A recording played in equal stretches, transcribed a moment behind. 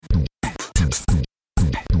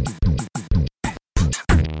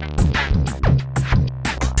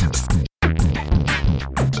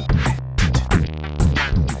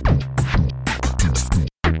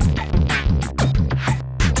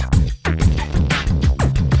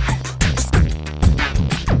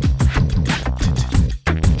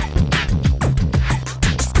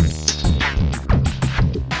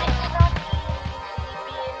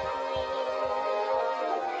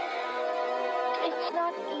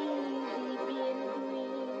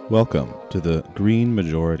Welcome to the Green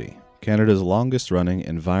Majority, Canada's longest-running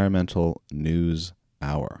environmental news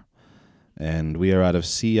hour. And we are out of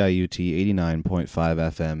CIUT 89.5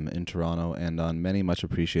 FM in Toronto and on many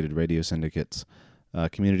much-appreciated radio syndicates,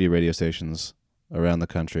 community radio stations around the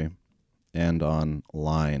country, and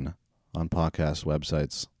online, on podcast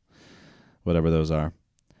websites, whatever those are.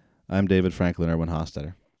 I'm David Franklin Irwin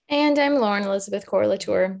Hostetter. And I'm Lauren Elizabeth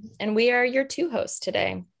Corlatour, and we are your two hosts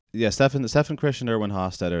today. Yeah, Stefan Christian Irwin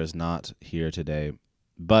Hostetter is not here today,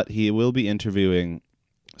 but he will be interviewing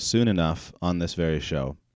soon enough on this very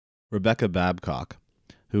show Rebecca Babcock,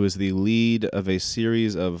 who is the lead of a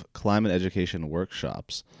series of climate education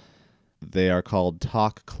workshops. They are called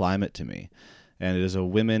Talk Climate to Me, and it is a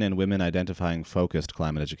women and women identifying focused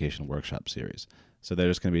climate education workshop series. So they're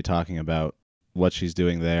just going to be talking about what she's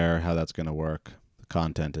doing there, how that's going to work, the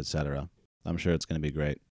content, etc. I'm sure it's going to be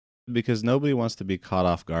great, because nobody wants to be caught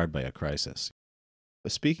off guard by a crisis.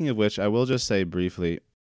 Speaking of which, I will just say briefly,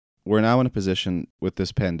 we're now in a position with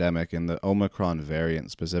this pandemic and the Omicron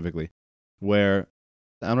variant specifically, where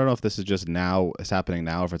I don't know if this is just now, it's happening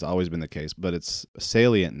now, or if it's always been the case, but it's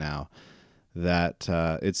salient now that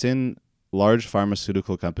it's in large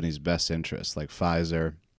pharmaceutical companies' best interests, like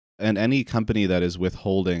Pfizer, and any company that is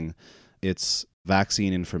withholding its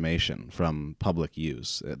vaccine information from public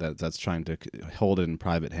use, that's trying to hold it in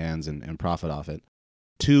private hands and profit off it,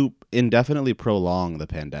 to indefinitely prolong the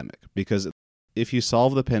pandemic. Because if you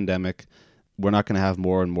solve the pandemic, we're not going to have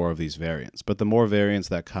more and more of these variants. But the more variants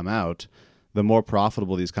that come out, the more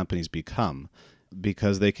profitable these companies become,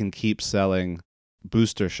 because they can keep selling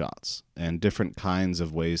booster shots and different kinds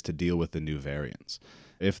of ways to deal with the new variants,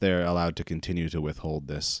 if they're allowed to continue to withhold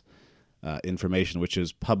this information, which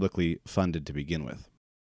is publicly funded to begin with.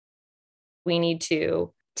 We need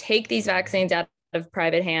to take these vaccines out of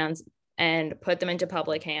private hands and put them into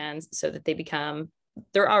public hands so that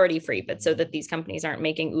they're already free, but so that these companies aren't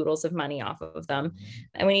making oodles of money off of them.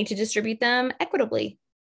 And we need to distribute them equitably.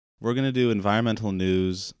 We're going to do environmental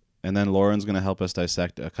news, and then Lauren's going to help us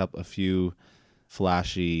dissect a few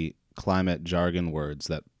flashy climate jargon words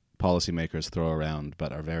that policymakers throw around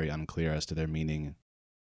but are very unclear as to their meaning.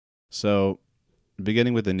 So,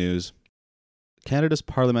 beginning with the news, Canada's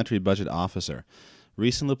Parliamentary Budget Officer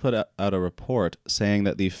recently put out a report saying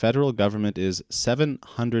that the federal government is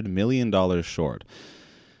 $700 million short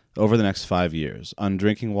over the next 5 years on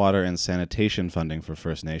drinking water and sanitation funding for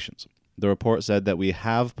First Nations. The report said that we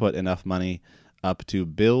have put enough money up to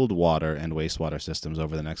build water and wastewater systems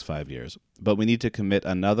over the next 5 years, but we need to commit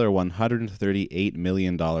another $138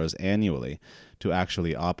 million annually to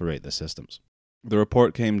actually operate the systems. The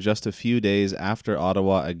report came just a few days after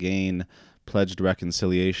Ottawa again pledged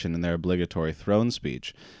reconciliation in their obligatory throne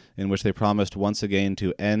speech, in which they promised once again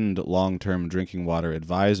to end long-term drinking water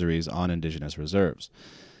advisories on Indigenous reserves.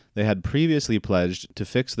 They had previously pledged to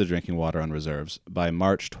fix the drinking water on reserves by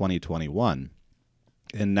March 2021,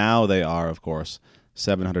 and now they are, of course,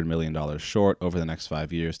 $700 million short over the next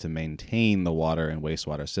 5 years to maintain the water and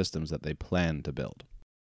wastewater systems that they plan to build.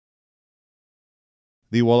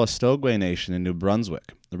 The Wolastoqey Nation in New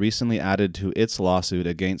Brunswick recently added to its lawsuit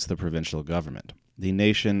against the provincial government. The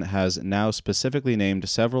nation has now specifically named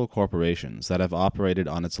several corporations that have operated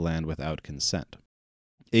on its land without consent.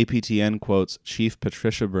 APTN quotes Chief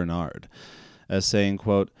Patricia Bernard as saying,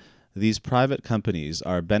 quote, "These private companies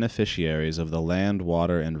are beneficiaries of the land,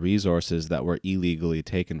 water, and resources that were illegally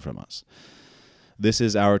taken from us. This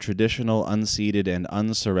is our traditional unceded and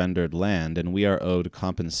unsurrendered land, and we are owed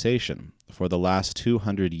compensation for the last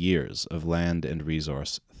 200 years of land and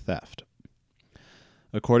resource theft."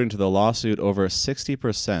 According to the lawsuit, over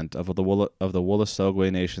 60% of the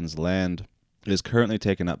Wolastoqey Nation's land is currently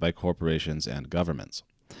taken up by corporations and governments.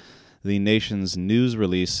 The nation's news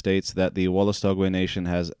release states that the Wolastoqey Nation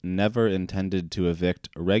has never intended to evict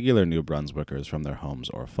regular New Brunswickers from their homes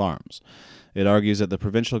or farms. It argues that the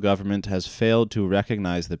provincial government has failed to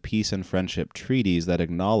recognize the peace and friendship treaties that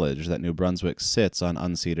acknowledge that New Brunswick sits on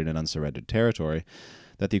unceded and unsurrendered territory,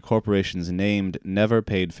 that the corporations named never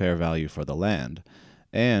paid fair value for the land,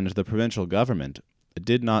 and the provincial government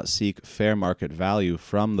did not seek fair market value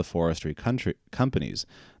from the forestry companies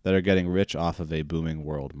that are getting rich off of a booming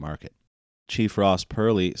world market. Chief Ross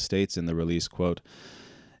Purley states in the release, quote,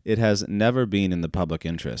 "It has never been in the public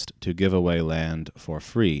interest to give away land for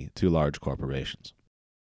free to large corporations."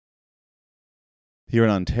 Here in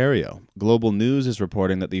Ontario, Global News is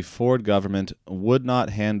reporting that the Ford government would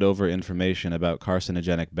not hand over information about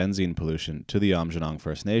carcinogenic benzene pollution to the Aamjiwnaang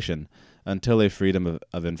First Nation until a Freedom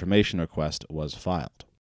of Information request was filed.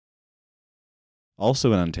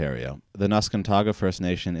 Also in Ontario, the Nuskantaga First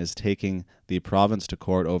Nation is taking the province to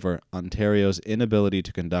court over Ontario's inability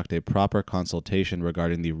to conduct a proper consultation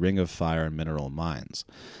regarding the Ring of Fire mineral mines.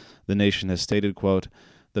 The nation has stated, quote,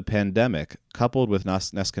 "The pandemic, coupled with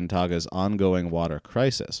Neskantaga's ongoing water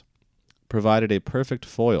crisis, provided a perfect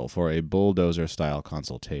foil for a bulldozer-style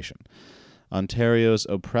consultation. Ontario's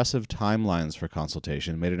oppressive timelines for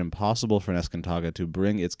consultation made it impossible for Neskantaga to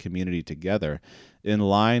bring its community together in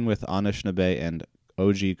line with Anishinaabe and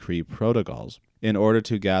Oji-Cree protocols in order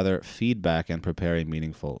to gather feedback and prepare a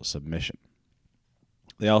meaningful submission."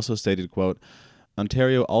 They also stated, quote,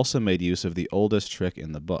 "Ontario also made use of the oldest trick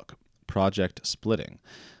in the book, project splitting,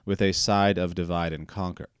 with a side of divide and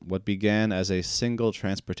conquer. What began as a single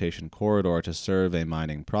transportation corridor to serve a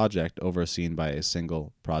mining project overseen by a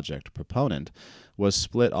single project proponent was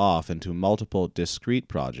split off into multiple discrete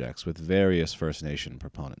projects with various First Nation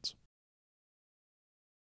proponents."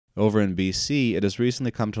 Over in BC, it has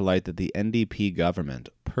recently come to light that the NDP government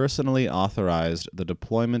personally authorized the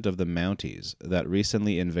deployment of the Mounties that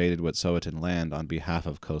recently invaded Wet'suwet'en land on behalf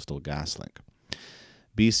of Coastal GasLink.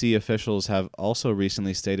 BC officials have also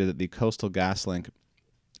recently stated that Coastal GasLink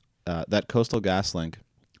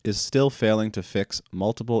is still failing to fix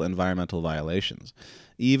multiple environmental violations,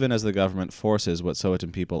 even as the government forces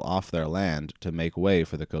Wet'suwet'en people off their land to make way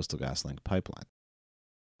for the Coastal GasLink pipeline.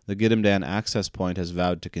 The Gidimt'en access point has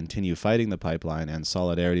vowed to continue fighting the pipeline, and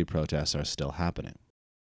solidarity protests are still happening.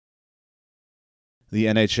 The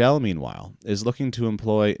NHL, meanwhile, is looking to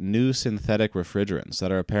employ new synthetic refrigerants that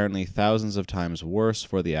are apparently thousands of times worse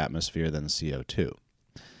for the atmosphere than CO2.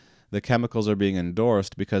 The chemicals are being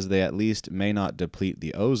endorsed because they at least may not deplete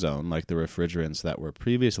the ozone like the refrigerants that were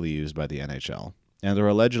previously used by the NHL, and are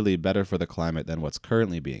allegedly better for the climate than what's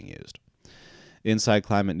currently being used. Inside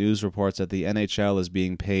Climate News reports that the NHL is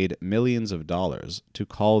being paid millions of dollars to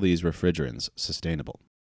call these refrigerants sustainable.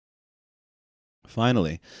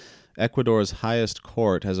 Finally, Ecuador's highest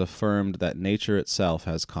court has affirmed that nature itself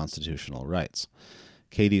has constitutional rights.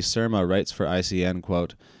 Katie Surma writes for ICN,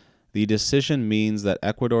 quote, "The decision means that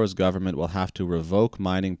Ecuador's government will have to revoke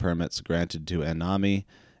mining permits granted to ENAMI,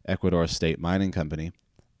 Ecuador's state mining company,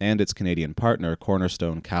 and its Canadian partner,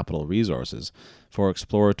 Cornerstone Capital Resources, for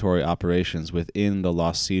exploratory operations within the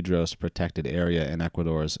Los Cedros protected area in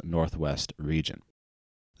Ecuador's northwest region."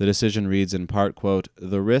 The decision reads in part, quote,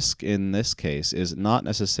 "The risk in this case is not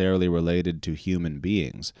necessarily related to human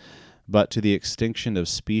beings, but to the extinction of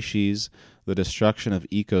species, the destruction of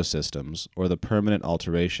ecosystems, or the permanent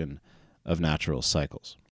alteration of natural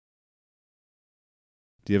cycles."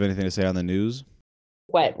 Do you have anything to say on the news?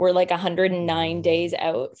 We're like 109 days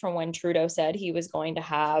out from when Trudeau said he was going to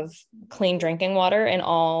have clean drinking water in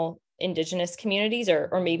all Indigenous communities,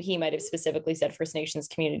 or maybe he might have specifically said First Nations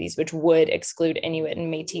communities, which would exclude Inuit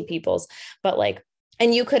and Métis peoples. But like,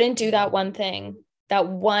 and you couldn't do that one thing. That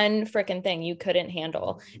one freaking thing you couldn't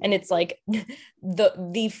handle. And it's like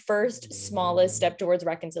the first smallest step towards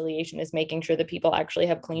reconciliation is making sure that people actually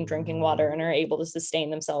have clean drinking water and are able to sustain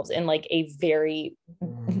themselves in like a very,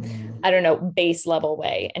 I don't know, base level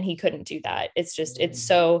way. And he couldn't do that. It's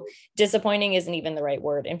so disappointing isn't even the right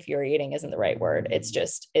word. Infuriating isn't the right word. It's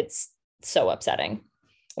so upsetting.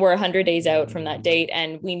 We're 100 days out from that date,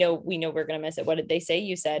 and we know we're going to miss it. What did they say?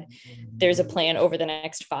 You said there's a plan over the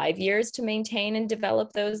next 5 years to maintain and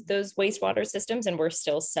develop those wastewater systems, and we're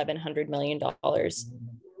still $700 million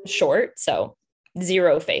short. So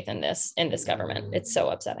zero faith in this government. It's so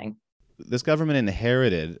upsetting. This government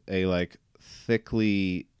inherited a like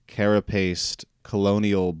thickly carapaced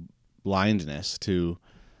colonial blindness to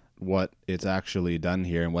what it's actually done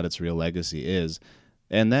here and what its real legacy is.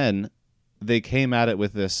 And then they came at it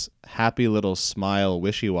with this happy little smile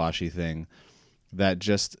wishy-washy thing that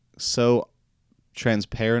just so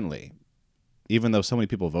transparently, even though so many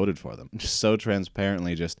people voted for them, just so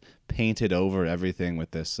transparently just painted over everything with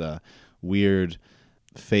this weird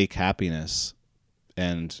fake happiness,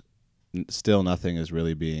 and still nothing is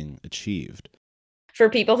really being achieved. For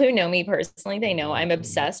people who know me personally, they know I'm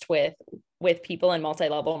obsessed with people in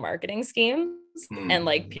multi-level marketing schemes and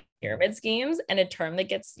like pyramid schemes. And a term that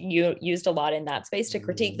gets used a lot in that space to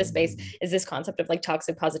critique the space is this concept of like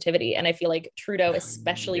toxic positivity. And I feel like Trudeau,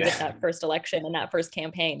 especially with that first election and that first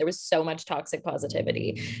campaign, there was so much toxic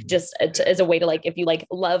positivity just as a way to like, if you like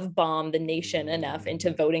love bomb the nation enough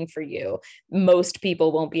into voting for you, most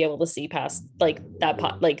people won't be able to see past like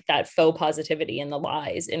that faux positivity and the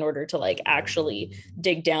lies in order to like actually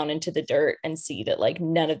dig down into the dirt and see that like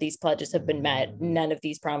none of these pledges have been met, none of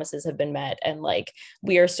these promises have been met, and like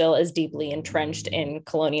we are still as deeply entrenched in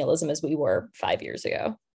colonialism as we were 5 years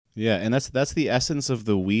ago. Yeah, and that's the essence of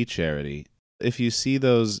the We charity. If you see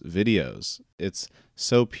those videos, it's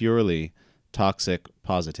so purely toxic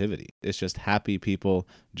positivity. It's just happy people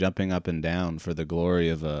jumping up and down for the glory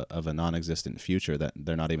of a non-existent future that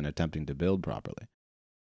they're not even attempting to build properly.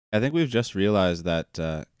 I think we've just realized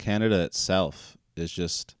that Canada itself is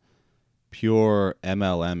just pure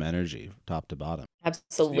MLM energy, top to bottom.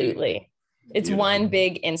 Absolutely. It's one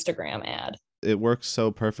big Instagram ad. It works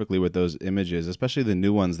so perfectly with those images, especially the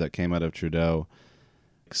new ones that came out of Trudeau,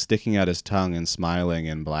 sticking out his tongue and smiling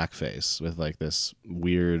in blackface with like this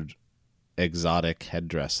weird exotic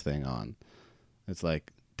headdress thing on. It's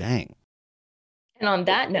like, dang. And on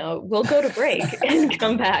that note, we'll go to break and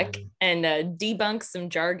come back and debunk some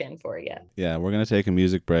jargon for you. Yeah, we're going to take a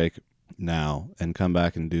music break now and come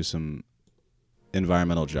back and do some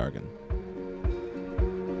environmental jargon.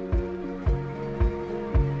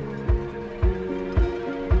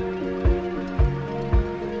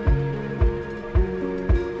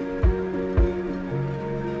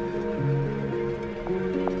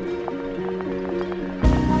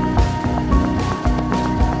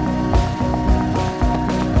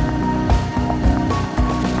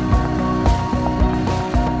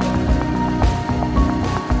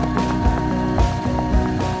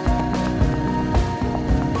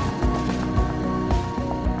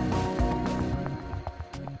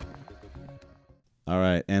 All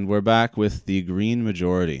right, and we're back with the Green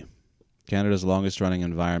Majority, Canada's longest-running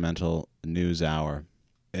environmental news hour.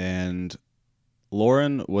 And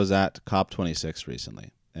Lauren was at COP26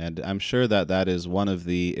 recently, and I'm sure that that is one of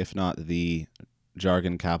the, if not the,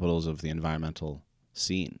 jargon capitals of the environmental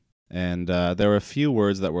scene. And there were a few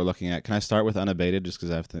words that we're looking at. Can I start with unabated, just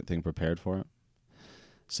because I have a thing prepared for it?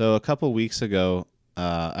 So a couple weeks ago,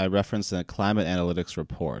 I referenced a climate analytics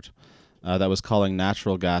report that was calling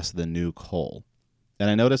natural gas the new coal. And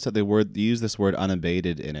I noticed that they used this word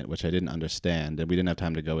unabated in it, which I didn't understand, and we didn't have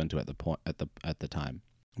time to go into at the time.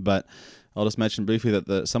 But I'll just mention briefly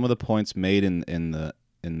that some of the points made in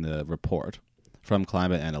the report from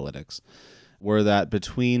Climate Analytics were that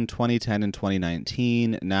between 2010 and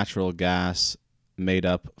 2019, natural gas made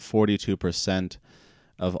up 42%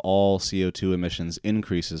 of all CO2 emissions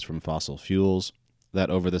increases from fossil fuels. That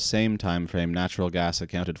over the same time frame, natural gas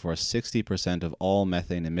accounted for 60% of all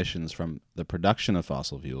methane emissions from the production of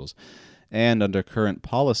fossil fuels. And under current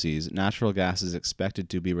policies, natural gas is expected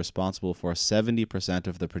to be responsible for 70%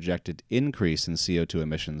 of the projected increase in CO2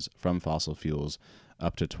 emissions from fossil fuels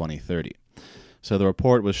up to 2030. So the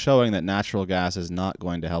report was showing that natural gas is not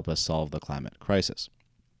going to help us solve the climate crisis.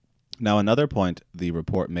 Now, another point the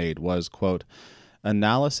report made was, quote,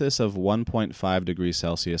 analysis of 1.5 degrees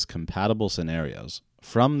Celsius compatible scenarios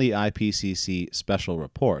from the IPCC special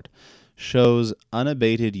report shows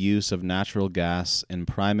unabated use of natural gas in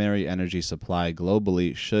primary energy supply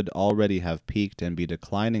globally should already have peaked and be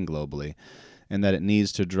declining globally, and that it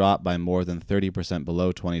needs to drop by more than 30%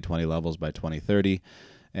 below 2020 levels by 2030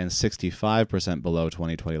 and 65% below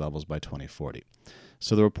 2020 levels by 2040.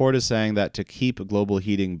 So the report is saying that to keep global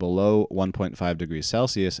heating below 1.5 degrees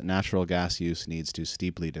Celsius, natural gas use needs to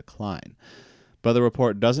steeply decline. But the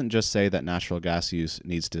report doesn't just say that natural gas use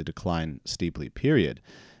needs to decline steeply, period.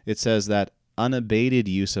 It says that unabated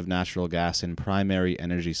use of natural gas in primary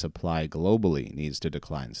energy supply globally needs to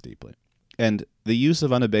decline steeply. And the use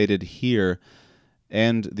of unabated here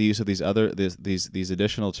and the use of these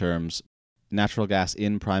additional terms, natural gas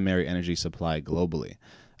in primary energy supply globally,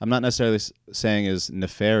 I'm not necessarily saying is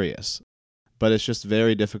nefarious, but it's just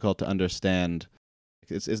very difficult to understand.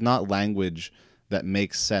 It's not language that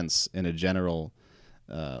makes sense in a general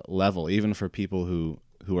level, even for people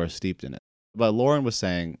who are steeped in it. But Lauren was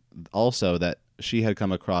saying also that she had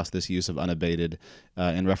come across this use of unabated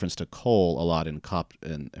in reference to coal a lot in COP,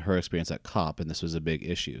 in her experience at COP, and this was a big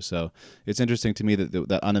issue. So it's interesting to me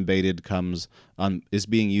that unabated is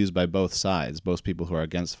being used by both sides, both people who are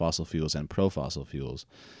against fossil fuels and pro-fossil fuels.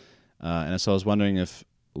 And so I was wondering if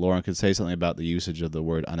Lauren could say something about the usage of the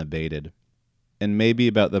word unabated, and maybe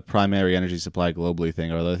about the primary energy supply globally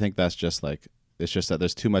thing, although I think that's just like, it's just that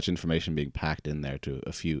there's too much information being packed in there to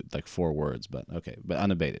a few, like 4 words, but okay, but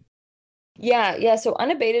unabated. Yeah. So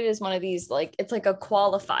unabated is one of these, like, it's like a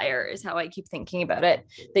qualifier is how I keep thinking about it,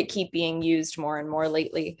 that keep being used more and more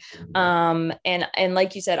lately. And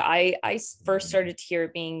like you said, I first started to hear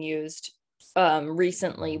it being used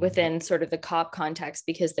recently within sort of the COP context,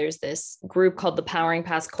 because there's this group called the Powering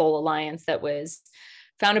Past Coal Alliance that was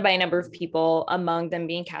founded by a number of people, among them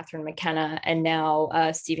being Catherine McKenna, and now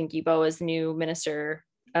Stephen Guilbeault, as new Minister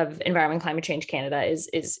of Environment and Climate Change Canada,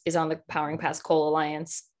 is on the Powering Past Coal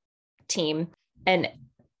Alliance team. And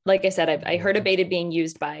like I said, I heard abated being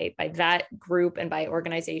used by that group and by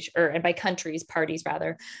organization and by parties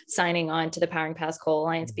rather, signing on to the Powering Past Coal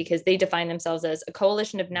Alliance, because they define themselves as a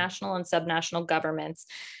coalition of national and subnational governments,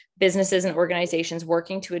 businesses, and organizations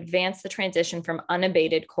working to advance the transition from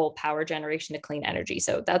unabated coal power generation to clean energy.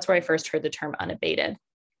 So that's where I first heard the term unabated.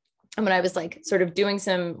 And when I was like sort of doing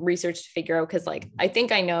some research to figure out, because like I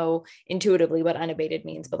think I know intuitively what unabated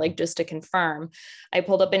means, but like just to confirm, I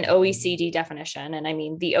pulled up an OECD definition. And I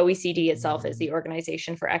mean, the OECD itself is the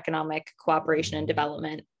Organization for Economic Cooperation and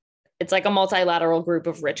Development. It's like a multilateral group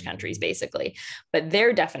of rich countries, basically. But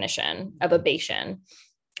their definition of abatement,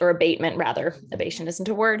 abatement isn't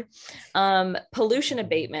a word. Pollution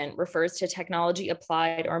abatement refers to technology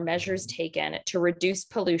applied or measures taken to reduce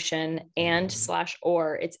pollution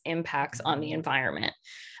or its impacts on the environment.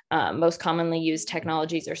 Most commonly used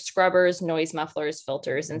technologies are scrubbers, noise mufflers,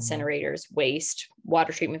 filters, incinerators, waste,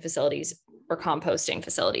 water treatment facilities, or composting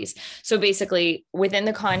facilities. So basically, within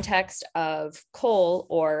the context of coal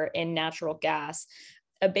or in natural gas,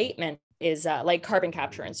 abatement is like carbon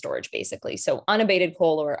capture and storage, basically. So unabated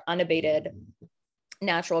coal or unabated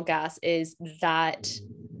natural gas is that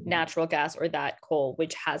natural gas or that coal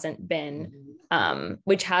which hasn't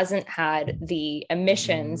had the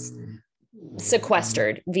emissions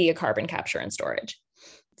sequestered via carbon capture and storage.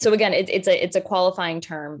 So again, it's a qualifying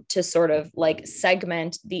term to sort of like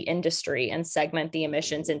segment the industry and segment the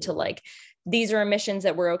emissions into like, these are emissions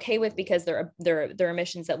that we're okay with because they're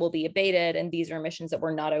emissions that will be abated, and these are emissions that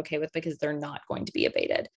we're not okay with because they're not going to be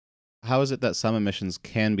abated. How is it that some emissions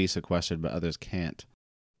can be sequestered but others can't?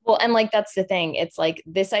 Well, and like that's the thing. It's like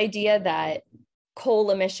this idea that coal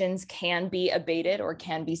emissions can be abated or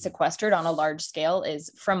can be sequestered on a large scale is,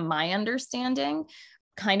 from my understanding,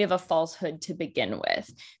 kind of a falsehood to begin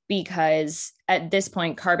with, because at this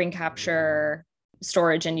point, carbon capture,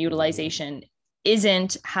 storage, and utilization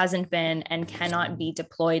hasn't been, and cannot be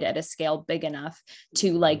deployed at a scale big enough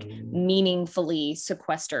to like meaningfully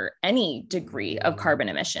sequester any degree of carbon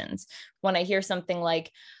emissions. When I hear something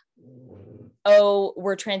like, oh,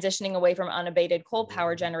 we're transitioning away from unabated coal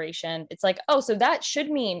power generation, it's like, oh, so that should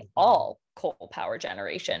mean all coal power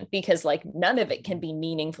generation, because like none of it can be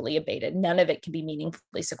meaningfully abated. None of it can be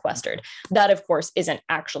meaningfully sequestered. That, of course, isn't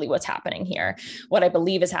actually what's happening here. What I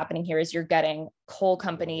believe is happening here is you're getting coal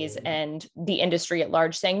companies and the industry at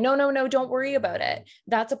large saying, no, don't worry about it.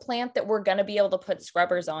 That's a plant that we're going to be able to put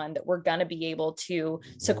scrubbers on, that we're going to be able to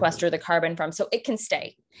sequester the carbon from, so it can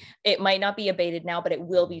stay. It might not be abated now, but it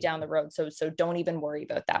will be down the road. So don't even worry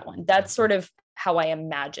about that one. That's sort of how I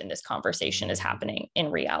imagine this conversation is happening in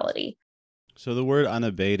reality. So the word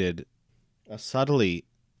unabated, a subtly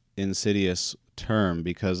insidious term,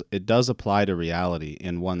 because it does apply to reality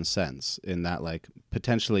in one sense, in that like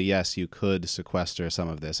potentially, yes, you could sequester some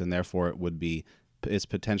of this and therefore it's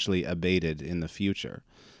potentially abated in the future.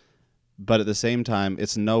 But at the same time,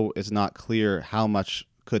 it's not clear how much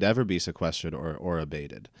could ever be sequestered or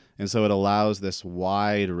abated. And so it allows this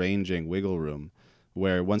wide-ranging wiggle room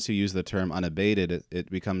where once you use the term unabated,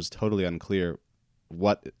 it becomes totally unclear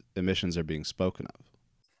what emissions are being spoken of.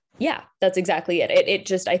 Yeah, that's exactly it. It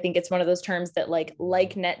just, I think it's one of those terms that like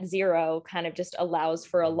net zero kind of just allows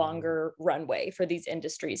for a longer runway for these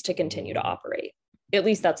industries to continue to operate. At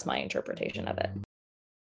least that's my interpretation of it.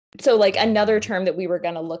 So like another term that we were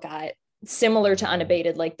going to look at, similar to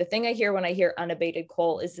unabated, like the thing I hear when I hear unabated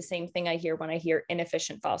coal is the same thing I hear when I hear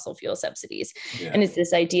inefficient fossil fuel subsidies. Yeah. And it's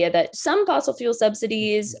this idea that some fossil fuel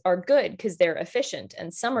subsidies are good because they're efficient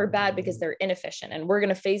and some are bad because they're inefficient. And we're going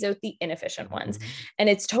to phase out the inefficient ones. And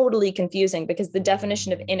it's totally confusing because the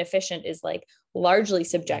definition of inefficient is like largely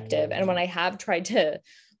subjective. And when I have tried to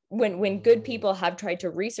when good people have tried to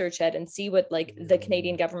research it and see what like the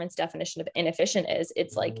Canadian government's definition of inefficient is,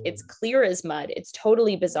 it's like, it's clear as mud. It's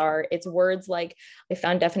totally bizarre. It's words like, I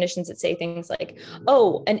found definitions that say things like,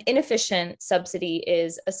 oh, an inefficient subsidy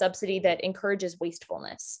is a subsidy that encourages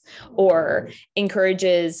wastefulness or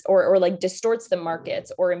encourages or like distorts the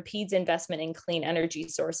markets or impedes investment in clean energy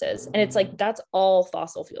sources. And it's like, that's all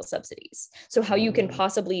fossil fuel subsidies. So how you can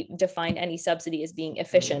possibly define any subsidy as being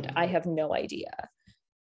efficient, I have no idea.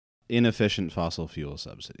 Inefficient fossil fuel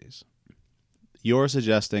subsidies. You're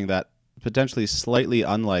suggesting that potentially slightly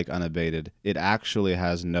unlike unabated, it actually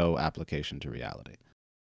has no application to reality.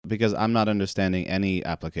 Because I'm not understanding any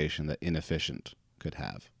application that inefficient could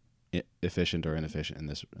have. Efficient or inefficient in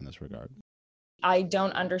this regard. I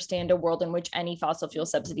don't understand a world in which any fossil fuel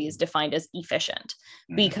subsidy is defined as efficient,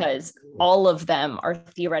 because all of them are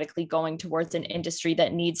theoretically going towards an industry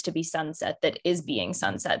that needs to be sunset, that is being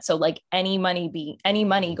sunset. So like any money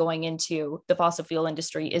going into the fossil fuel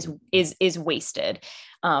industry is wasted.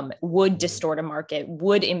 would distort a market,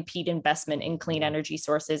 would impede investment in clean energy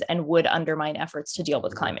sources, and would undermine efforts to deal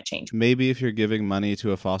with climate change. Maybe if you're giving money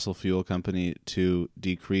to a fossil fuel company to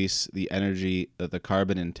decrease the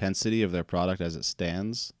carbon intensity of their product as it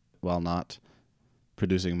stands while not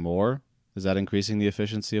producing more, is that increasing the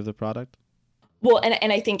efficiency of the product? Well,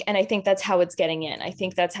 and I think that's how it's getting in. I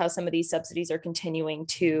think that's how some of these subsidies are continuing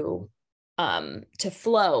to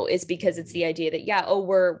flow, is because it's the idea that, yeah, oh,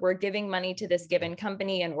 we're giving money to this given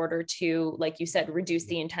company in order to, like you said, reduce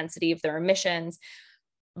the intensity of their emissions.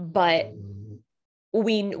 But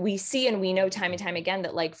we see and we know time and time again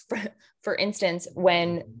that, like, for instance,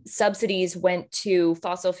 when subsidies went to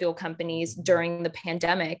fossil fuel companies during the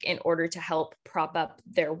pandemic in order to help prop up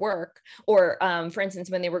their work, or for instance,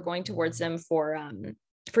 when they were going towards them for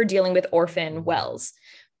dealing with orphan wells,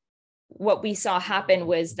 what we saw happen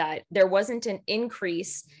was that there wasn't an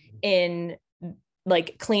increase in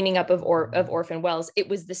like cleaning up of orphan wells. It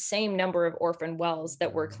was the same number of orphan wells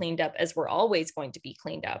that were cleaned up as were always going to be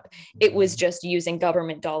cleaned up. It was just using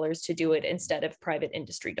government dollars to do it instead of private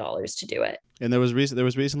industry dollars to do it. And there was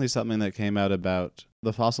recently something that came out about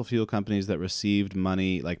the fossil fuel companies that received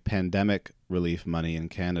money, like pandemic relief money in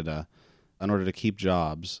Canada, in order to keep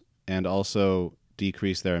jobs and also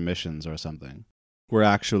decrease their emissions or something, were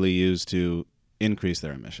actually used to increase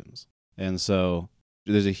their emissions. And so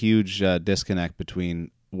there's a huge disconnect between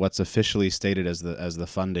what's officially stated as the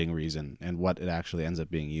funding reason and what it actually ends up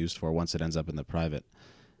being used for once it ends up in the private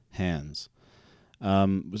hands.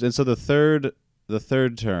 And so the third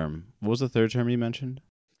term, what was the third term you mentioned?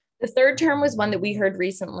 The third term was one that we heard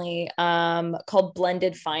recently, called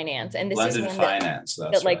blended finance. And this blended is one finance,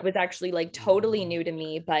 that like was actually like totally new to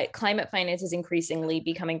me, but climate finance is increasingly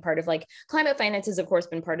becoming part of, like, climate finance has of course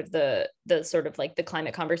been part of the sort of like the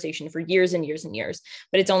climate conversation for years and years and years,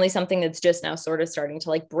 but it's only something that's just now sort of starting to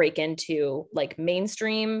like break into like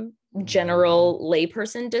mainstream general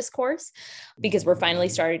layperson discourse, because we're finally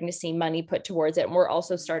starting to see money put towards it. And we're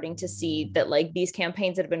also starting to see that like these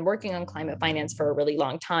campaigns that have been working on climate finance for a really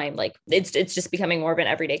long time, like it's just becoming more of an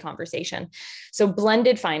everyday conversation. So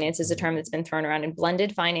blended finance is a term that's been thrown around, and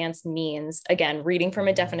blended finance means, again, reading from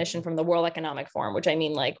a definition from the World Economic Forum, which I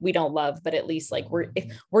mean, like, we don't love, but at least like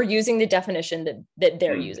we're using the definition that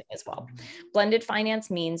they're using as well. Blended finance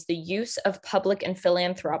means the use of public and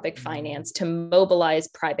philanthropic finance to mobilize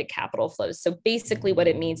private capital flows. So basically what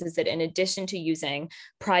it means is that in addition to using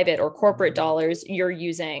private or corporate dollars, you're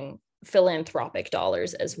using philanthropic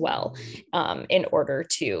dollars as well, in order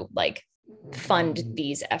to like fund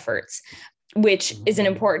these efforts, which is an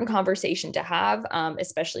important conversation to have,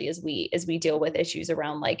 especially as we deal with issues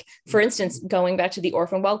around, like, for instance, going back to the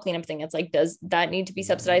orphan well cleanup thing, it's like, does that need to be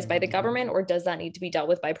subsidized by the government, or does that need to be dealt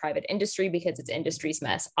with by private industry because it's industry's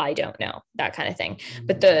mess? I don't know, that kind of thing.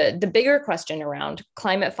 But the bigger question around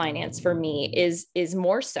climate finance for me is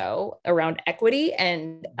more so around equity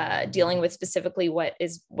and dealing with specifically what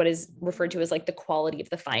is referred to as like the quality of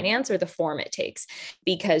the finance or the form it takes,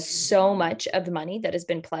 because so much of the money that has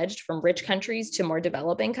been pledged from rich countries to more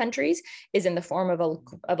developing countries is in the form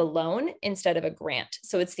of a loan instead of a grant.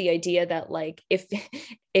 So it's the idea that, like,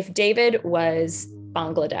 if David was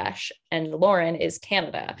Bangladesh and Lauren is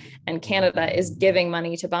Canada, and Canada is giving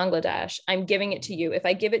money to Bangladesh, I'm giving it to you. If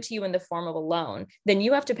I give it to you in the form of a loan, then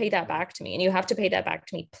you have to pay that back to me, and you have to pay that back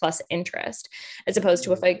to me plus interest, as opposed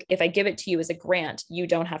to if I give it to you as a grant, you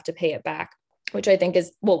don't have to pay it back, which I think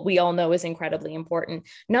is what we all know is incredibly important,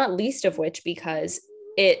 not least of which because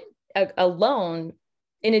a loan,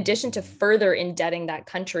 in addition to further indebting that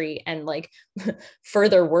country and like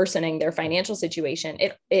further worsening their financial situation,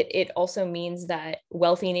 it also means that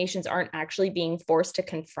wealthy nations aren't actually being forced to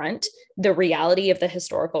confront the reality of the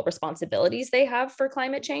historical responsibilities they have for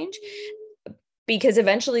climate change, because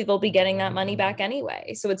eventually they'll be getting that money back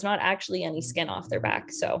anyway. So it's not actually any skin off their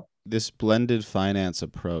back. So this blended finance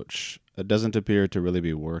approach doesn't appear to really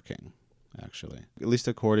be working, actually. At least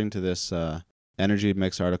according to this Energy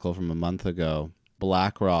Mix article from a month ago,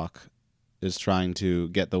 BlackRock is trying to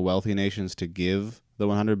get the wealthy nations to give the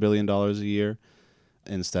 $100 billion a year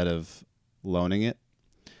instead of loaning it,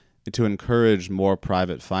 to encourage more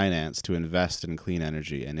private finance to invest in clean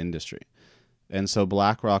energy and industry. And so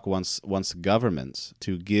BlackRock wants governments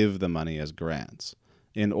to give the money as grants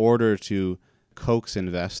in order to coax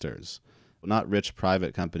investors, not rich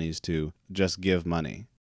private companies, to just give money,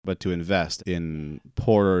 but to invest in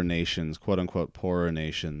poorer nations, quote unquote, poorer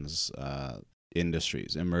nations,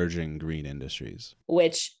 industries, emerging green industries.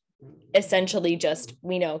 Which essentially just,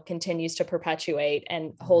 we know, continues to perpetuate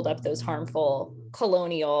and hold up those harmful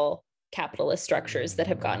colonial capitalist structures that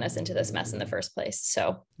have gotten us into this mess in the first place.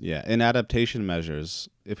 So, yeah, in adaptation measures,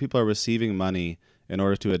 if people are receiving money in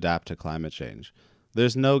order to adapt to climate change.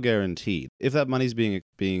 There's no guarantee. If that money's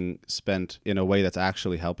being spent in a way that's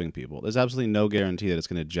actually helping people, there's absolutely no guarantee that it's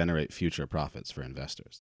going to generate future profits for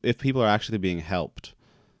investors. If people are actually being helped,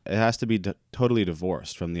 it has to be totally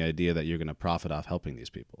divorced from the idea that you're going to profit off helping these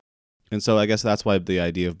people. And so I guess that's why the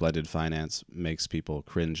idea of blended finance makes people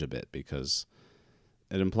cringe a bit, because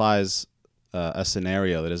it implies a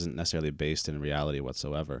scenario that isn't necessarily based in reality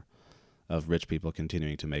whatsoever, of rich people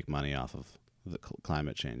continuing to make money off of the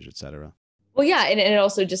climate change, et cetera. Well, yeah. And it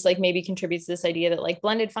also just like maybe contributes to this idea that like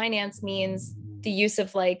blended finance means the use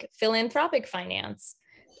of like philanthropic finance,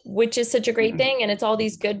 which is such a great thing. And it's all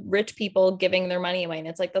these good rich people giving their money away. And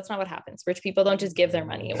it's like, that's not what happens. Rich people don't just give their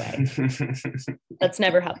money away. That's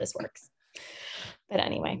never how this works. But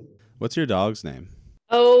anyway. What's your dog's name?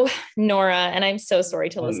 Oh, Nora. And I'm so sorry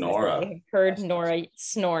to listen. Nora. I heard Nora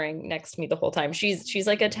snoring next to me the whole time. She's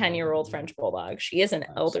like a 10-year-old French bulldog. She is an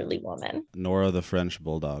elderly woman. Nora the French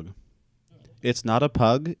bulldog. It's not a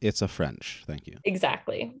pug, it's a French. Thank you.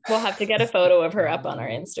 Exactly. We'll have to get a photo of her up on our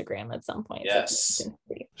Instagram at some point. Yes. So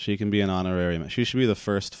she can be an honorary. She should be the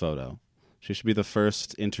first photo. She should be the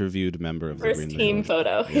first interviewed member of the first Green team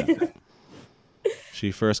Majority. photo. Yeah.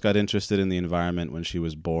 She first got interested in the environment when she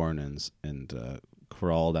was born and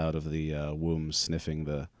crawled out of the womb sniffing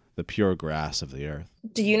the pure grass of the earth.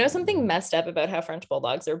 Do you know something messed up about how French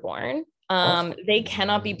bulldogs are born? They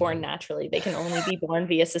cannot be born naturally. They can only be born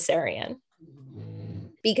via cesarean.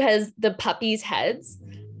 Because the puppies' heads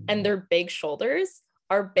and their big shoulders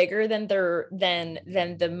are bigger than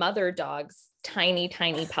the mother dog's tiny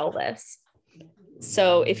pelvis.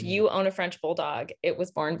 So if you own a French bulldog, it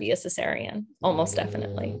was born via cesarean, almost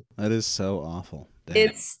definitely. That is so awful. Damn.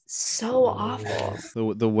 It's so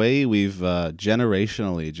awful. The way we've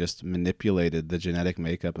generationally just manipulated the genetic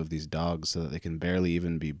makeup of these dogs so that they can barely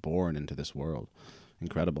even be born into this world.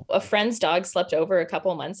 Incredible. A friend's dog slept over a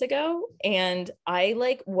couple months ago, and I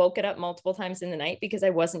like woke it up multiple times in the night because I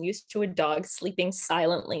wasn't used to a dog sleeping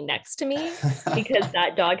silently next to me, because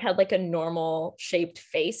that dog had like a normal shaped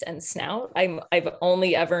face and snout. I've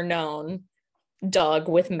only ever known dog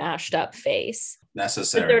with mashed up face.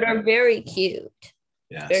 Necessary. But they're very cute.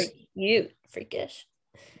 Yes. Very cute, freakish.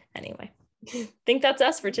 Anyway, I think that's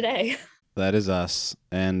us for today. That is us.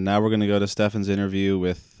 And now we're going to go to Stefan's interview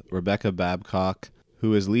with Rebecca Babcock,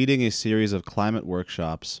 who is leading a series of climate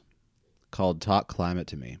workshops called Talk Climate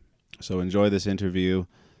to Me. So enjoy this interview.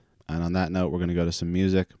 And on that note, we're going to go to some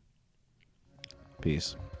music.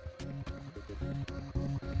 Peace.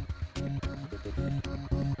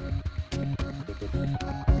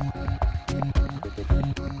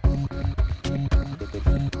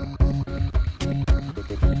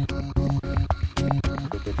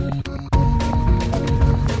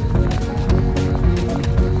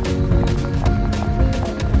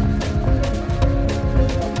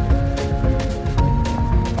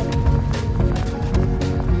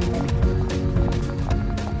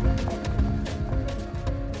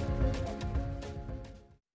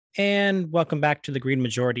 And welcome back to the Green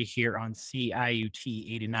Majority here on CIUT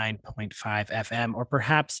 89.5 FM, or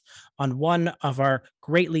perhaps on one of our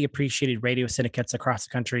greatly appreciated radio syndicates across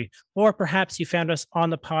the country, or perhaps you found us on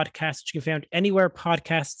the podcast, which you can find anywhere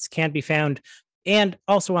podcasts can be found, and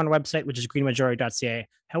also on our website, which is greenmajority.ca.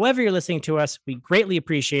 However you're listening to us, we greatly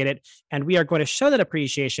appreciate it, and we are going to show that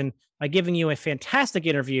appreciation by giving you a fantastic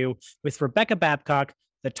interview with Rebecca Babcock,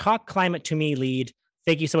 the Talk Climate to Me lead.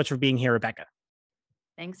 Thank you so much for being here, Rebecca.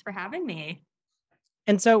 Thanks for having me.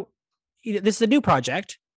 And so this is a new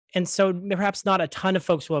project, and so perhaps not a ton of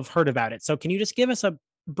folks will have heard about it. So can you just give us a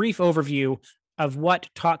brief overview of what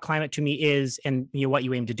Talk Climate to Me is and what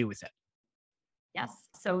you aim to do with it? Yes.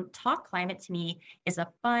 So Talk Climate to Me is a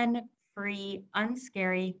fun, free,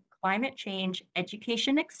 unscary climate change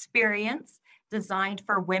education experience designed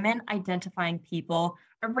for women identifying people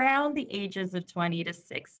around the ages of 20 to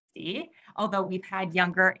 60, although we've had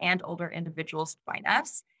younger and older individuals join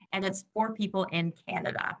us. And it's for people in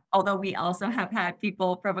Canada, although we also have had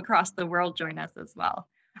people from across the world join us as well.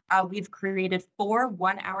 We've created 4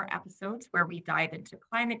 one-hour episodes where we dive into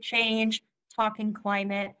climate change, talking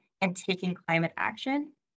climate, and taking climate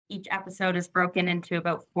action. Each episode is broken into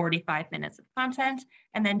about 45 minutes of content,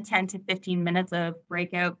 and then 10 to 15 minutes of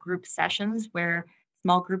breakout group sessions where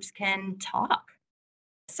small groups can talk.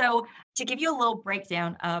 So to give you a little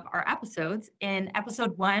breakdown of our episodes, in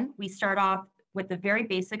episode 1, we start off with the very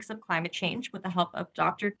basics of climate change with the help of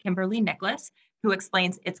Dr. Kimberly Nicholas, who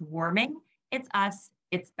explains it's warming, it's us,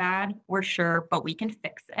 it's bad, we're sure, but we can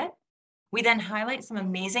fix it. We then highlight some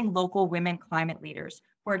amazing local women climate leaders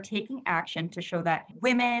who are taking action to show that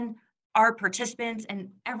women, our participants, and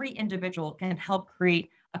every individual can help create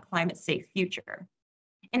a climate safe future.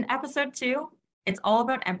 In episode 2, it's all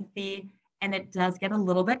about empathy, and it does get a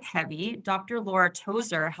little bit heavy. Dr. Laura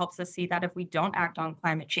Tozer helps us see that if we don't act on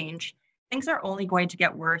climate change, things are only going to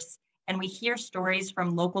get worse. And we hear stories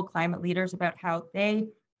from local climate leaders about how they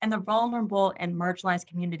and the vulnerable and marginalized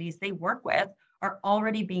communities they work with are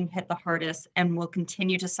already being hit the hardest and will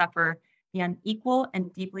continue to suffer the unequal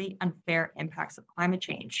and deeply unfair impacts of climate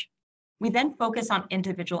change. We then focus on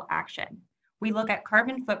individual action. We look at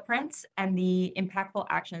carbon footprints and the impactful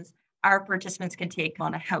actions our participants can take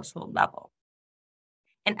on a household level.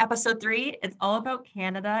 In episode 3, it's all about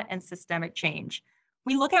Canada and systemic change.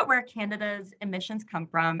 We look at where Canada's emissions come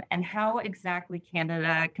from and how exactly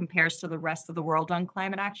Canada compares to the rest of the world on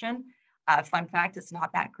climate action. Fun fact, it's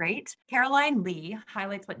not that great. Caroline Lee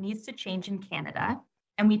highlights what needs to change in Canada,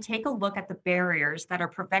 and we take a look at the barriers that are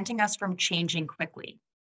preventing us from changing quickly.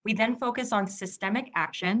 We then focus on systemic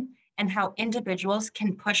action and how individuals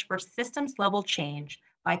can push for systems level change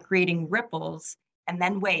by creating ripples and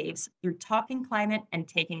then waves through talking climate and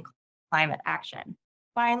taking climate action.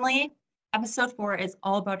 Finally, episode 4 is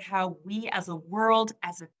all about how we as a world,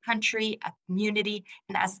 as a country, a community,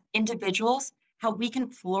 and as individuals, how we can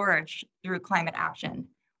flourish through climate action.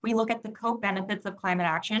 We look at the co-benefits of climate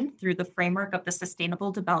action through the framework of the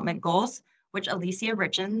Sustainable Development Goals, which Alicia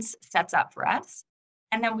Richens sets up for us.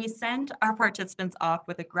 And then we send our participants off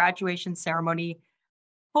with a graduation ceremony.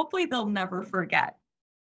 Hopefully they'll never forget.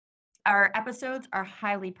 Our episodes are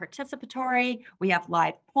highly participatory. We have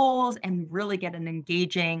live polls and really get an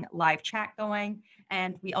engaging live chat going.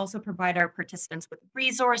 And we also provide our participants with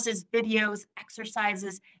resources, videos,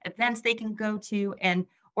 exercises, events they can go to, and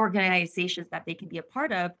organizations that they can be a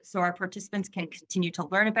part of so our participants can continue to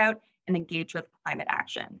learn about and engage with climate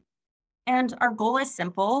action. And our goal is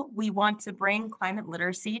simple. We want to bring climate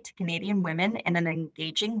literacy to Canadian women in an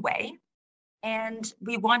engaging way. And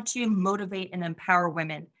we want to motivate and empower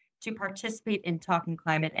women to participate in talking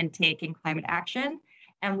climate and taking climate action.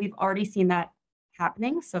 And we've already seen that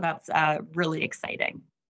happening. So that's really exciting.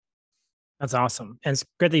 That's awesome. And it's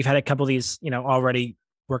great that you've had a couple of these, already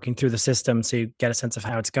working through the system so you get a sense of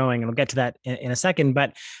how it's going. And we'll get to that in a second.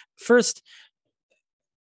 But first,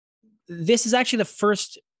 this is actually the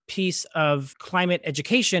first piece of climate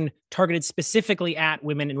education targeted specifically at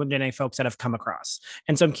women and women-identifying folks that I've come across.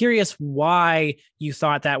 And so I'm curious why you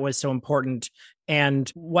thought that was so important and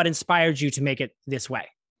what inspired you to make it this way.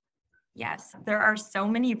 Yes, there are so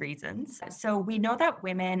many reasons. So we know that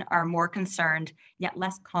women are more concerned, yet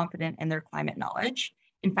less confident in their climate knowledge.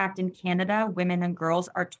 In fact, in Canada, women and girls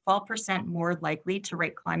are 12% more likely to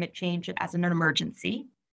rate climate change as an emergency.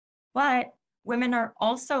 But women are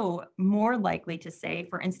also more likely to say,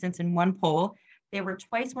 for instance, in one poll, they were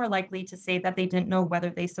twice more likely to say that they didn't know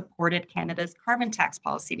whether they supported Canada's carbon tax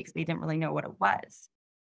policy because they didn't really know what it was.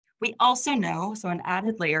 We also know, so an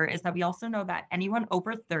added layer is that we also know that anyone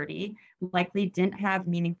over 30 likely didn't have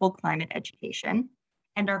meaningful climate education.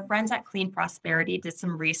 And our friends at Clean Prosperity did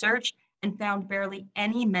some research and found barely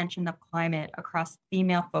any mention of climate across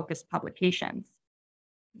female-focused publications.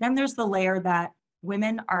 Then there's the layer that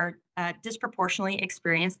women are disproportionately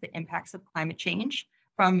experience the impacts of climate change,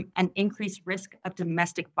 from an increased risk of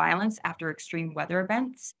domestic violence after extreme weather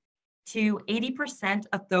events to 80%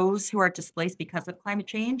 of those who are displaced because of climate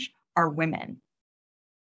change are women.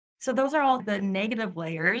 So those are all the negative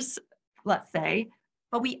layers, let's say,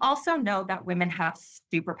 but we also know that women have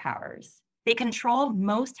superpowers. They control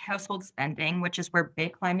most household spending, which is where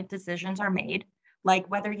big climate decisions are made, like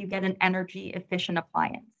whether you get an energy efficient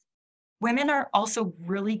appliance. Women are also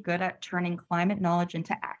really good at turning climate knowledge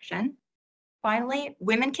into action. Finally,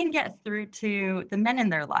 women can get through to the men in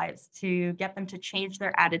their lives to get them to change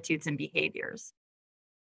their attitudes and behaviors.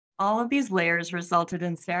 All of these layers resulted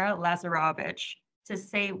in Sarah Lazarovich to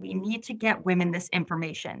say we need to get women this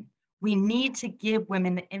information. We need to give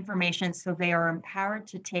women the information so they are empowered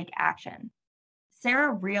to take action.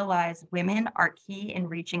 Sarah realized women are key in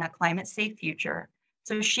reaching a climate-safe future,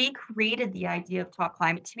 so she created the idea of Talk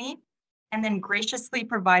Climate to Me and then graciously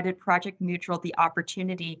provided Project Neutral the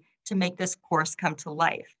opportunity to make this course come to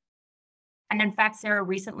life. And in fact, Sarah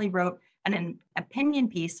recently wrote an opinion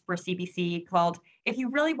piece for CBC called, "If You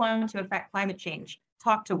Really Want to Affect Climate Change,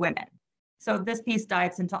 Talk to Women." So this piece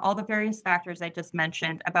dives into all the various factors I just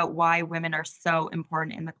mentioned about why women are so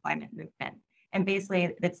important in the climate movement. And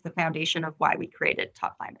basically, it's the foundation of why we created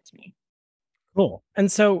Talk Climate to Me. Cool. And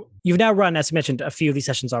so you've now run, as you mentioned, a few of these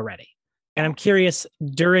sessions already. And I'm curious,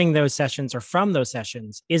 during those sessions or from those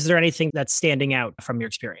sessions, is there anything that's standing out from your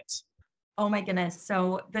experience? Oh my goodness.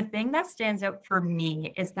 So the thing that stands out for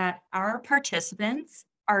me is that our participants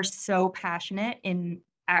are so passionate in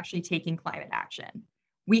actually taking climate action.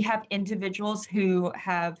 We have individuals who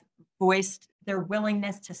have voiced their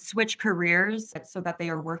willingness to switch careers so that they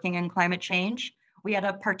are working in climate change. We had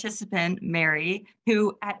a participant, Mary,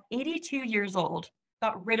 who at 82 years old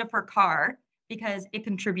got rid of her car because it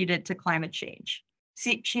contributed to climate change.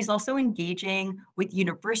 She's also engaging with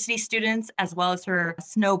university students as well as her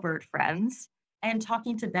snowbird friends and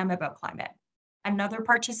talking to them about climate. Another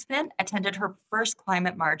participant attended her first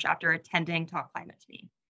climate march after attending Talk Climate to Me.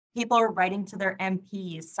 People are writing to their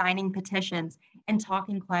MPs, signing petitions, and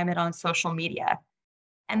talking climate on social media.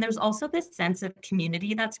 And there's also this sense of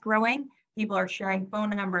community that's growing. People are sharing phone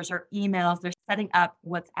numbers or emails. They're setting up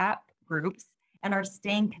WhatsApp groups and are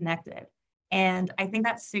staying connected. And I think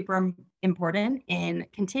that's super important in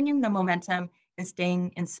continuing the momentum and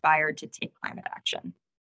staying inspired to take climate action.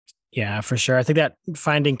 Yeah, for sure. I think that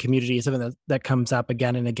finding community is something that comes up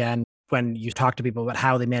again and again when you talk to people about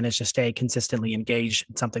how they manage to stay consistently engaged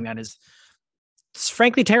in something that is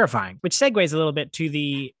frankly terrifying, which segues a little bit to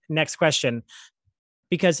the next question.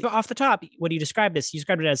 Because off the top, what you described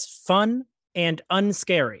it as fun and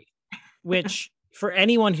unscary, which for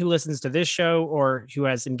anyone who listens to this show or who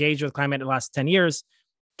has engaged with climate in the last 10 years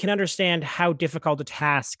can understand how difficult a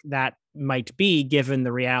task that might be given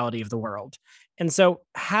the reality of the world. And so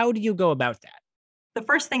how do you go about that? The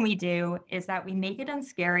first thing we do is that we make it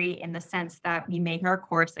unscary in the sense that we make our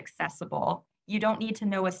course accessible. You don't need to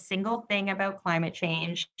know a single thing about climate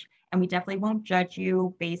change, and we definitely won't judge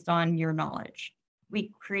you based on your knowledge.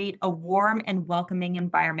 We create a warm and welcoming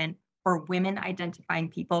environment for women identifying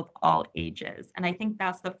people of all ages. And I think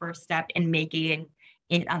that's the first step in making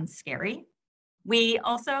it unscary. We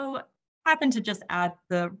also happen to just add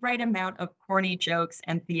the right amount of corny jokes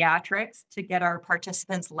and theatrics to get our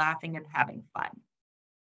participants laughing and having fun.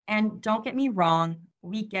 And don't get me wrong,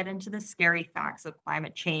 we get into the scary facts of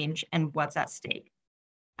climate change and what's at stake.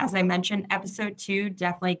 As I mentioned, episode 2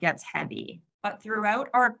 definitely gets heavy. But throughout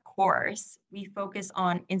our course, we focus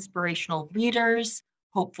on inspirational leaders,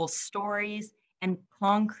 hopeful stories, and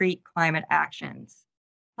concrete climate actions.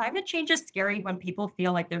 Climate change is scary when people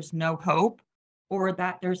feel like there's no hope or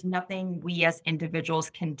that there's nothing we as individuals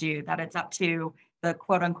can do, that it's up to the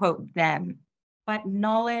quote unquote them. But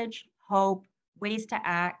knowledge, hope, ways to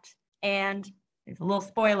act, and there's a little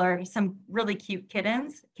spoiler, some really cute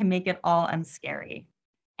kittens can make it all unscary.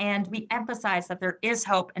 And we emphasize that there is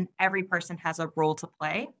hope and every person has a role to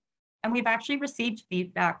play. And we've actually received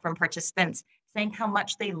feedback from participants saying how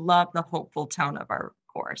much they love the hopeful tone of our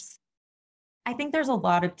course. I think there's a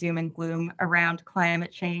lot of doom and gloom around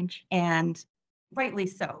climate change, and rightly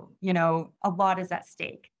so. A lot is at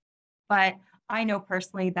stake. But I know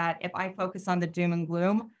personally that if I focus on the doom and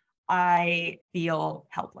gloom, I feel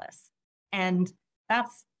helpless. And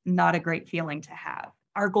that's not a great feeling to have.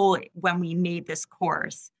 Our goal when we made this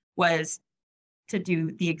course was to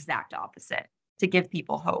do the exact opposite, to give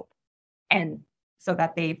people hope. And so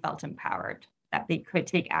that they felt empowered, that they could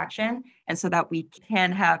take action, and so that we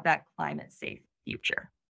can have that climate safe future.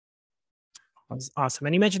 That's awesome.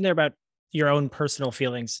 And you mentioned there about your own personal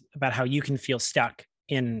feelings about how you can feel stuck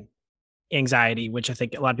in anxiety, which I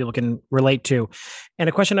think a lot of people can relate to. And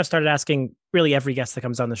a question I've started asking really every guest that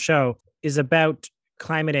comes on the show is about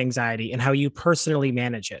climate anxiety and how you personally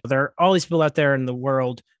manage it. There are all these people out there in the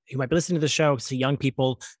world who might be listening to the show, see young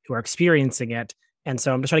people who are experiencing it. And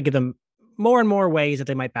so I'm just trying to give them more and more ways that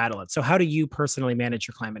they might battle it. So how do you personally manage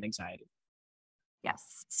your climate anxiety?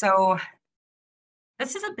 Yes. So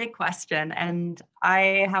this is a big question, and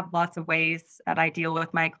I have lots of ways that I deal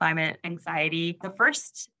with my climate anxiety. The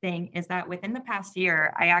first thing is that within the past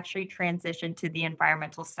year, I actually transitioned to the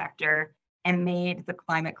environmental sector and made the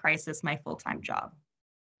climate crisis my full-time job.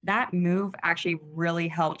 That move actually really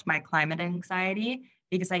helped my climate anxiety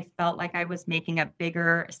because I felt like I was making a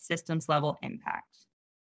bigger systems level impact.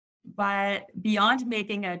 But beyond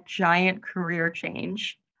making a giant career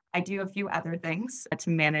change, I do a few other things to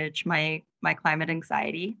manage my climate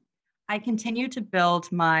anxiety. I continue to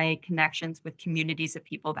build my connections with communities of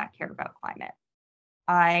people that care about climate.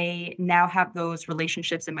 I now have those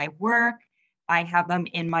relationships in my work. I have them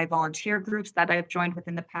in my volunteer groups that I've joined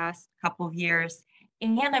within the past couple of years.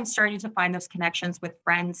 And I'm starting to find those connections with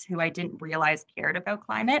friends who I didn't realize cared about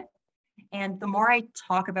climate. And the more I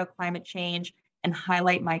talk about climate change and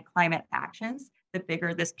highlight my climate actions, the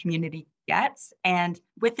bigger this community gets. And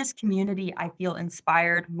with this community, I feel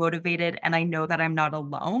inspired, motivated, and I know that I'm not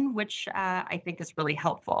alone, which I think is really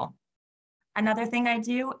helpful. Another thing I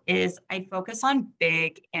do is I focus on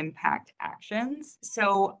big impact actions.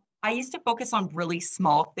 So I used to focus on really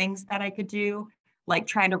small things that I could do, like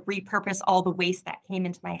trying to repurpose all the waste that came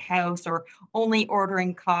into my house or only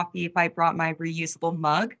ordering coffee if I brought my reusable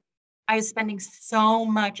mug. I was spending so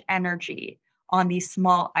much energy on these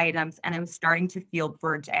small items and I was starting to feel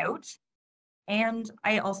burnt out. And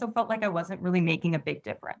I also felt like I wasn't really making a big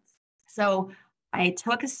difference. So I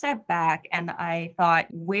took a step back and I thought,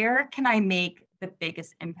 where can I make the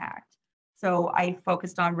biggest impact? So I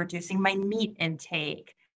focused on reducing my meat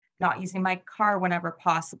intake, not using my car whenever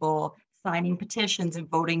possible, signing petitions and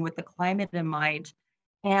voting with the climate in mind.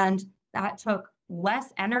 And that took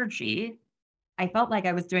less energy. I felt like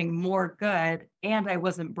I was doing more good and I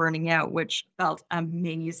wasn't burning out, which felt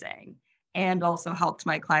amazing and also helped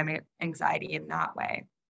my climate anxiety in that way.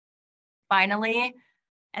 Finally,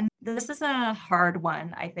 and this is a hard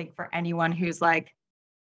one, I think, for anyone who's like,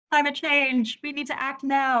 climate change, we need to act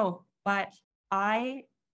now. But I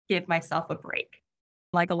give myself a break.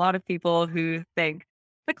 Like a lot of people who think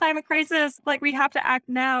the climate crisis, like we have to act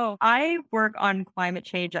now. I work on climate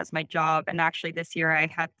change as my job. And actually, this year I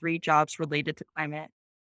had 3 jobs related to climate.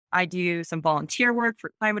 I do some volunteer work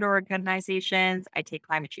for climate organizations. I take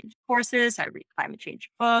climate change courses. I read climate change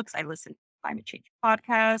books. I listen to climate change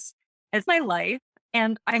podcasts. It's my life.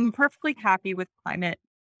 And I'm perfectly happy with climate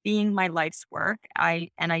being my life's work. I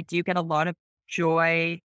do get a lot of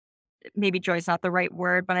joy. Maybe joy is not the right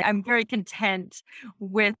word, but I'm very content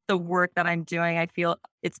with the work that I'm doing. I feel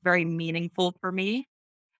it's very meaningful for me.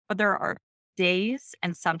 But there are days,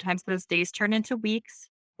 and sometimes those days turn into weeks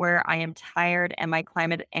where I am tired and my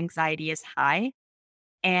climate anxiety is high.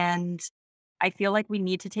 And I feel like we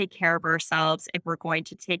need to take care of ourselves if we're going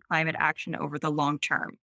to take climate action over the long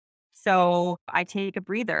term. So I take a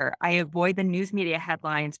breather. I avoid the news media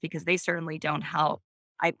headlines because they certainly don't help.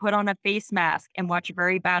 I put on a face mask and watch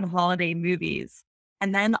very bad holiday movies.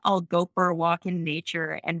 And then I'll go for a walk in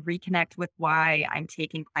nature and reconnect with why I'm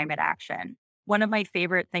taking climate action. One of my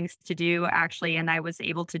favorite things to do, actually, and I was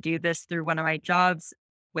able to do this through one of my jobs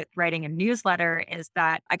with writing a newsletter, is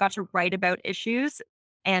that I got to write about issues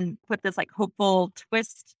and put this like hopeful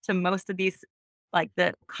twist to most of these, like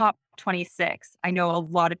the COP26. I know a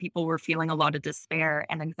lot of people were feeling a lot of despair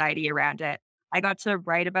and anxiety around it. I got to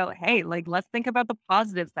write about, hey, like, let's think about the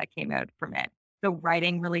positives that came out from it. So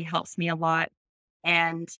writing really helps me a lot.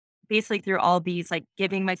 And basically through all these, like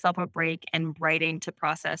giving myself a break and writing to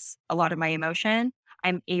process a lot of my emotion,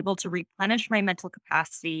 I'm able to replenish my mental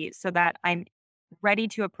capacity so that I'm ready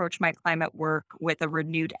to approach my climate work with a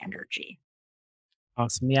renewed energy.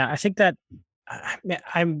 Awesome. Yeah, I think that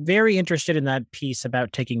I'm very interested in that piece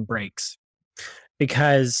about taking breaks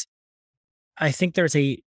because I think there's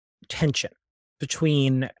a tension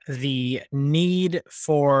between the need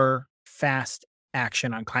for fast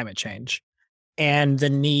action on climate change and the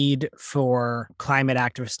need for climate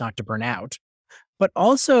activists not to burn out. But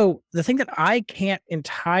also, the thing that I can't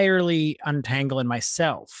entirely untangle in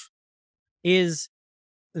myself is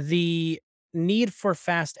the need for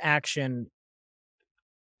fast action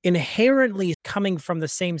inherently coming from the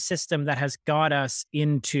same system that has got us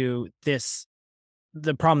into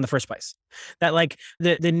the problem in the first place. That like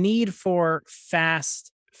the need for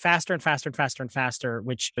faster and faster and faster and faster,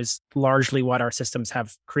 which is largely what our systems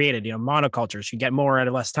have created. Monocultures, you get more out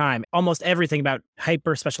of less time. Almost everything about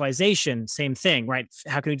hyper specialization, same thing, right?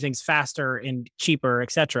 How can we do things faster and cheaper,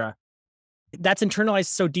 etc. That's internalized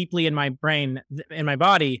so deeply in my brain, in my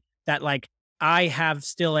body, that like I have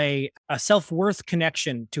still a self-worth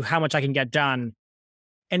connection to how much I can get done.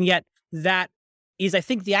 And yet that is, I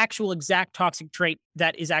think, the actual exact toxic trait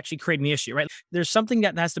that is actually creating the issue, right? There's something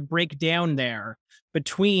that has to break down there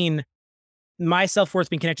between my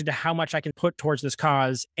self-worth being connected to how much I can put towards this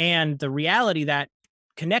cause and the reality that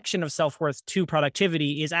connection of self-worth to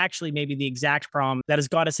productivity is actually maybe the exact problem that has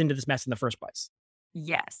got us into this mess in the first place.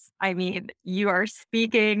 Yes. I mean, you are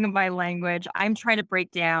speaking my language. I'm trying to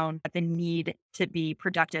break down the need to be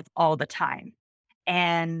productive all the time.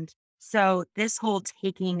 And so this whole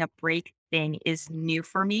taking a break thing is new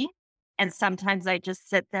for me. And sometimes I just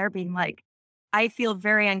sit there being like, I feel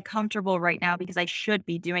very uncomfortable right now because I should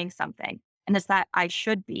be doing something. And it's that I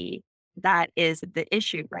should be that is the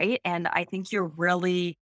issue, right? And I think you're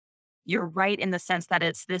right in the sense that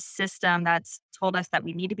it's this system that's told us that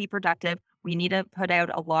we need to be productive. We need to put out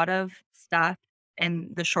a lot of stuff in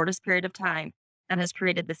the shortest period of time that has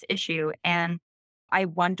created this issue. And I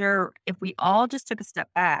wonder if we all just took a step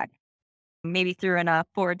back, maybe threw in a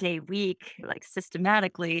 4-day week, like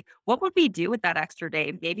systematically, what would we do with that extra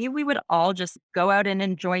day? Maybe we would all just go out and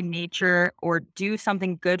enjoy nature or do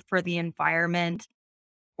something good for the environment,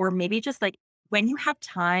 or maybe just like when you have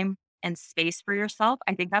time and space for yourself,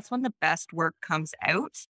 I think that's when the best work comes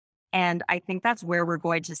out. And I think that's where we're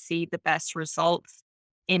going to see the best results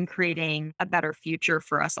in creating a better future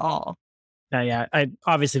for us all. Yeah, I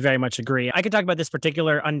obviously very much agree. I could talk about this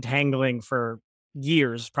particular untangling for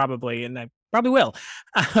years, probably, and I probably will.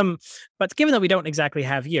 Um, but given that we don't exactly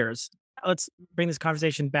have years, let's bring this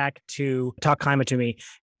conversation back to Talk Climate to Me.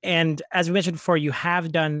 And as we mentioned before, you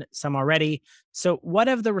have done some already. So, what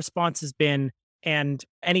have the responses been, and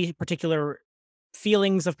any particular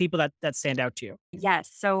feelings of people that stand out to you?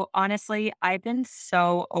 Yes. So honestly, I've been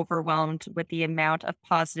so overwhelmed with the amount of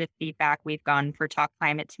positive feedback we've gotten for Talk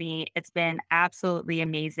Climate to Me. It's been absolutely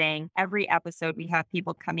amazing. Every episode, we have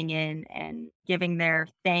people coming in and giving their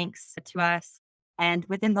thanks to us. And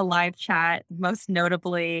within the live chat, most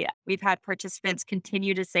notably, we've had participants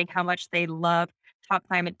continue to say how much they love Talk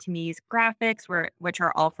Climate to Me's graphics, which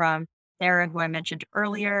are all from Sarah, who I mentioned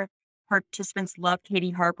earlier. Participants love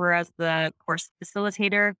Katie Harper as the course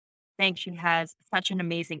facilitator. Think she has such an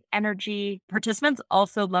amazing energy. Participants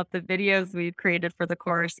also love the videos we've created for the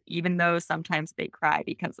course, even though sometimes they cry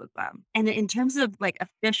because of them. And in terms of like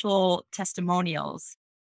official testimonials,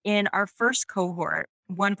 in our first cohort,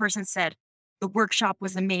 one person said, the workshop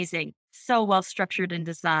was amazing, so well structured and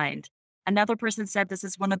designed. Another person said this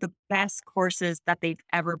is one of the best courses that they've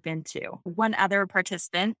ever been to. One other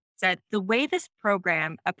participant said the way this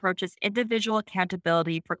program approaches individual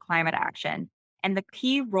accountability for climate action and the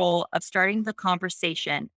key role of starting the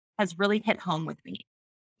conversation has really hit home with me.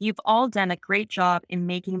 You've all done a great job in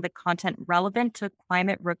making the content relevant to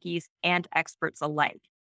climate rookies and experts alike,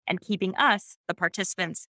 and keeping us, the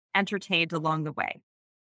participants, entertained along the way.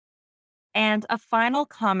 And a final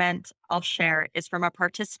comment I'll share is from a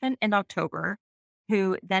participant in October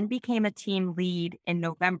who then became a team lead in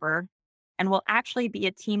November and will actually be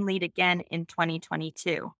a team lead again in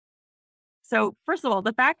 2022. So, first of all,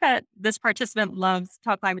 the fact that this participant loves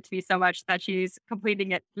Talk Climate to Me so much that she's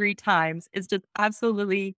completing it 3 times is just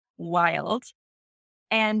absolutely wild.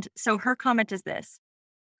 And so her comment is this: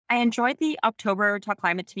 I enjoyed the October Talk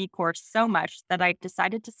Climate to Me course so much that I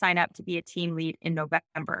decided to sign up to be a team lead in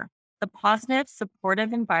November. The positive,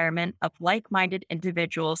 supportive environment of like-minded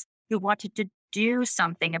individuals who wanted to do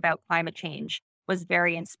something about climate change was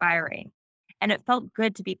very inspiring, and it felt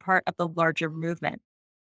good to be part of the larger movement.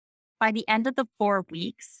 By the end of the 4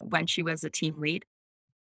 weeks, when she was a team lead,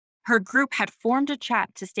 her group had formed a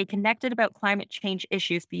chat to stay connected about climate change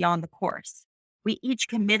issues beyond the course. We each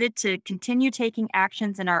committed to continue taking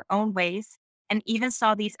actions in our own ways and even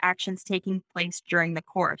saw these actions taking place during the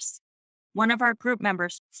course. One of our group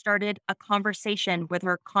members started a conversation with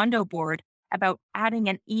her condo board about adding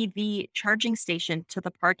an EV charging station to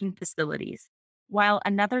the parking facilities, while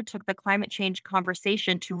another took the climate change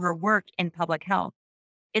conversation to her work in public health.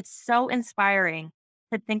 It's so inspiring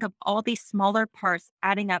to think of all these smaller parts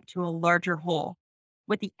adding up to a larger whole,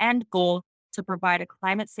 with the end goal to provide a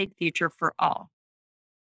climate safe future for all.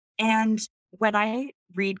 And when I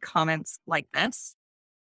read comments like this,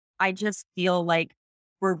 I just feel like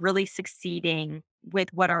we're really succeeding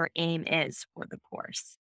with what our aim is for the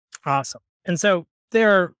course. Awesome. And so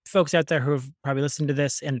there are folks out there who have probably listened to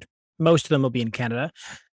this, and most of them will be in Canada,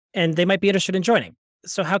 and they might be interested in joining.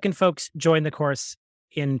 So how can folks join the course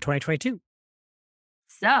in 2022?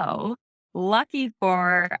 So, lucky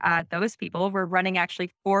for those people, we're running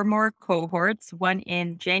actually 4 more cohorts, one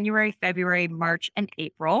in January, February, March, and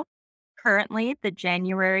April. Currently, the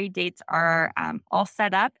January dates are all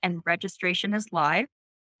set up and registration is live.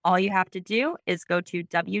 All you have to do is go to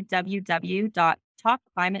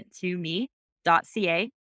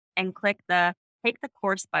www.talkclimatetome.ca and click the Take the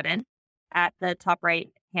Course button at the top right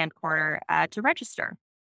hand corner to register.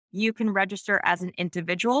 You can register as an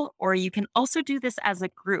individual, or you can also do this as a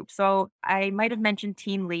group. So I might have mentioned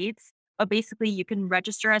team leads, but basically you can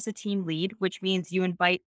register as a team lead, which means you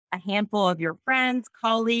invite a handful of your friends,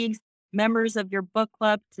 colleagues, members of your book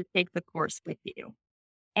club to take the course with you.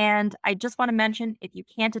 And I just want to mention, if you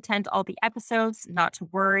can't attend all the episodes, not to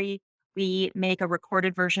worry. We make a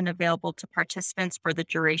recorded version available to participants for the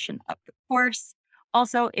duration of the course.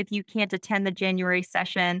 Also, if you can't attend the January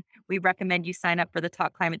session, we recommend you sign up for the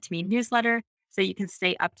Talk Climate to Me newsletter so you can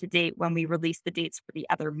stay up to date when we release the dates for the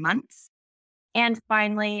other months. And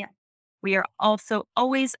finally, we are also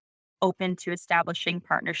always open to establishing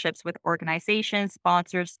partnerships with organizations,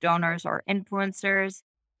 sponsors, donors, or influencers.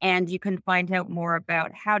 And you can find out more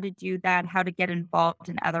about how to do that, how to get involved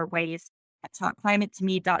in other ways at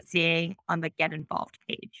talkclimatetome.ca on the Get Involved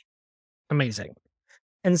page. Amazing.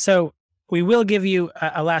 And so we will give you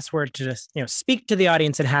a last word to just speak to the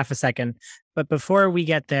audience in half a second. But before we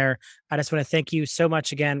get there, I just want to thank you so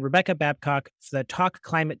much again, Rebecca Babcock, for the Talk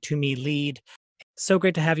Climate to Me lead. So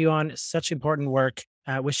great to have you on. Such important work.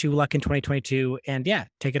 Wish you luck in 2022. And yeah,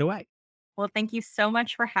 take it away. Well, thank you so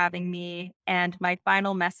much for having me. And my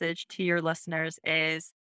final message to your listeners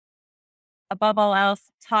is, above all else,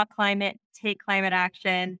 talk climate, take climate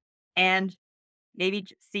action, and maybe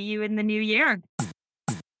see you in the new year.